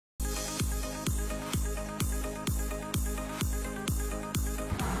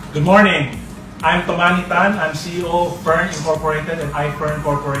Good morning. I'm Tommanny. I'm CEO of Fern Incorporated and Ifern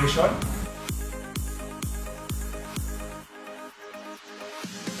Corporation.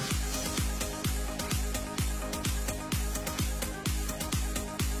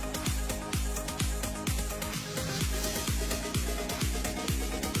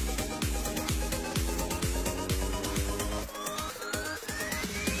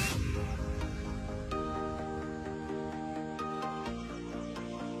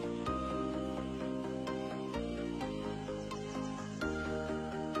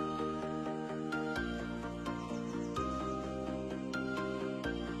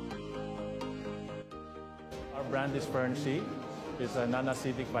 Our brand is Fern C. It's a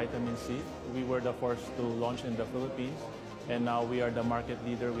non-acidic vitamin C. We were the first to launch in the Philippines, and now we are the market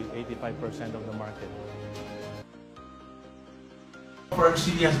leader with 85% of the market. Fern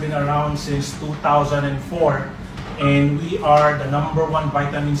C has been around since 2004, and we are the #1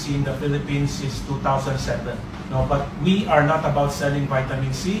 vitamin C in the Philippines since 2007. No, but we are not about selling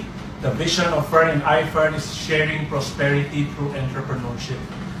vitamin C. The vision of Fern and Ifern is sharing prosperity through entrepreneurship.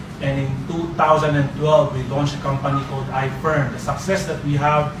 And in 2012, we launched a company called Ifern. The success that we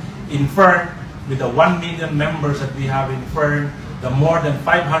have in Fern, with the 1 million members that we have in Fern, the more than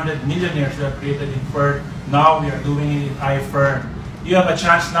 500 millionaires we have created in Fern, now we are doing it in Ifern. You have a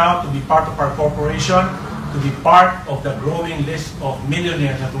chance now to be part of our corporation, to be part of the growing list of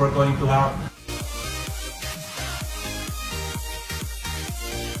millionaires that we're going to have.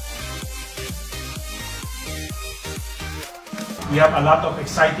 We have a lot of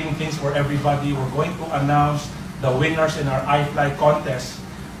exciting things for everybody. We're going to announce the winners in our iFly contest,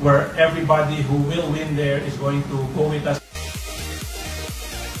 where everybody who will win there is going to go with us.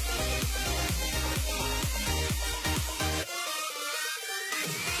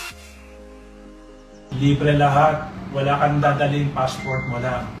 Libre lahat. Wala kang dadaling, passport mo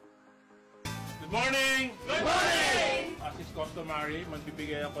lang. Good morning! Good morning! As is customary,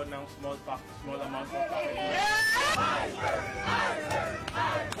 magbibigay ako ng small amount of package.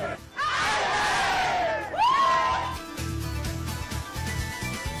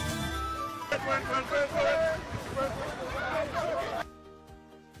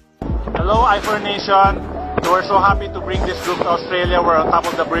 Hello, Ifern Nation. We're so happy to bring this group to Australia. We're on top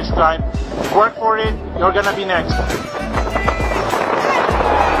of the bridge climb. Work for it. You're gonna be next.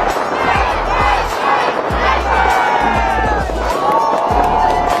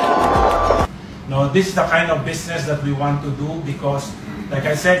 No, this is the kind of business that we want to do because, like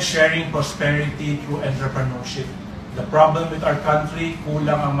I said, sharing prosperity through entrepreneurship. The problem with our country,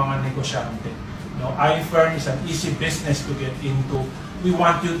 kulang ang mga negosyante. No, Ifern is an easy business to get into. We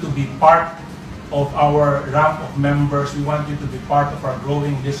want you to be part of our ramp of members. We want you to be part of our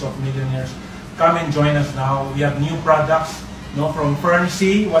growing list of millionaires. Come and join us now. We have new products, no, from Fern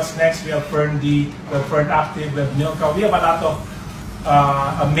C. What's next? We have Fern D, we have Fern Active, we have Milka. We have a lot of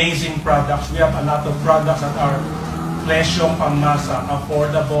amazing products. We have a lot of products that are presyong pangmasa,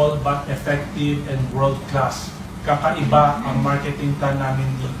 affordable but effective and world-class. Kakaiba ang marketing plan namin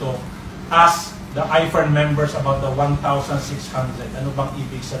dito. Ask the Ifern members about the 1,600. Ano bang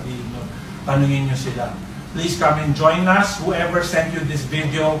ibig sabihin nun? Tanungin nyo sila. Please come and join us. Whoever sent you this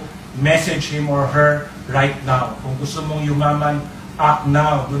video, message him or her right now. Kung gusto mong yumaman, act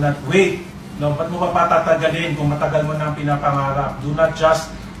now. Do not wait. No, ba't mo pa patatagalin kung matagal mo nang pinapangarap? Do not just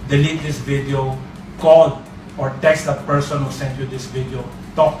delete this video. Call or text that person who sent you this video.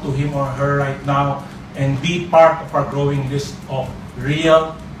 Talk to him or her right now and be part of our growing list of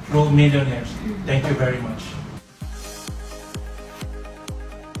real, true millionaires. Thank you very much.